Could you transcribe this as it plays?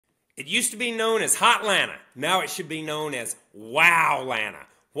It used to be known as Hotlanta. Now it should be known as Wowlanta.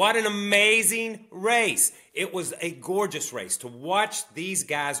 What an amazing race. It was a gorgeous race to watch these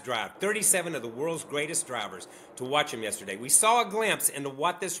guys drive. 37 of the world's greatest drivers to watch them yesterday. We saw a glimpse into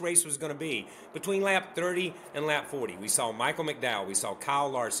what this race was going to be between lap 30 and lap 40. We saw Michael McDowell, we saw Kyle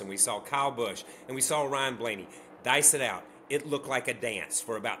Larson, we saw Kyle Busch, and we saw Ryan Blaney dice it out. It looked like a dance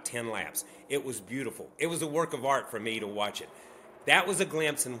for about 10 laps. It was beautiful. It was a work of art for me to watch it. That was a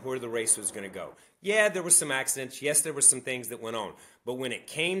glimpse in where the race was going to go. Yeah, there were some accidents. Yes, there were some things that went on. But when it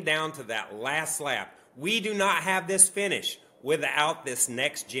came down to that last lap, we do not have this finish without this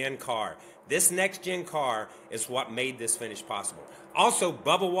next-gen car. This next-gen car is what made this finish possible. Also,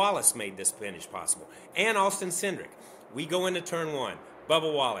 Bubba Wallace made this finish possible. And Austin Cindric. We go into turn one.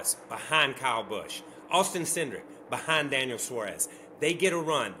 Bubba Wallace behind Kyle Busch. Austin Cindric behind Daniel Suárez. They get a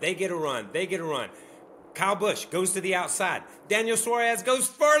run. They get a run. They get a run. Kyle Busch goes to the outside. Daniel Suárez goes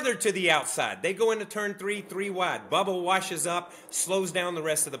further to the outside. They go into turn three wide. Bubba washes up, slows down the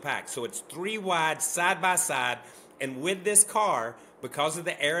rest of the pack. So it's 3 wide, side by side. And with this car, because of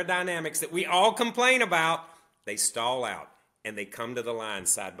the aerodynamics that we all complain about, they stall out and they come to the line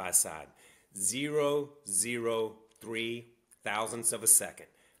side by side. 0.003 thousandths of a second.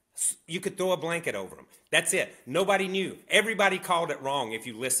 You could throw a blanket over them. That's it. Nobody knew. Everybody called it wrong if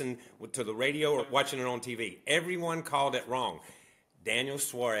you listen to the radio or watching it on TV. Everyone called it wrong. Daniel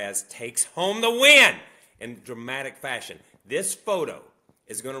Suárez takes home the win in dramatic fashion. This photo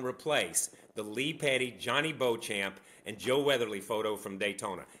is going to replace the Lee Petty, Johnny Beauchamp, and Joe Weatherly photo from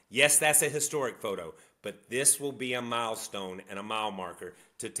Daytona. Yes, that's a historic photo, but this will be a milestone and a mile marker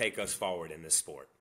to take us forward in this sport.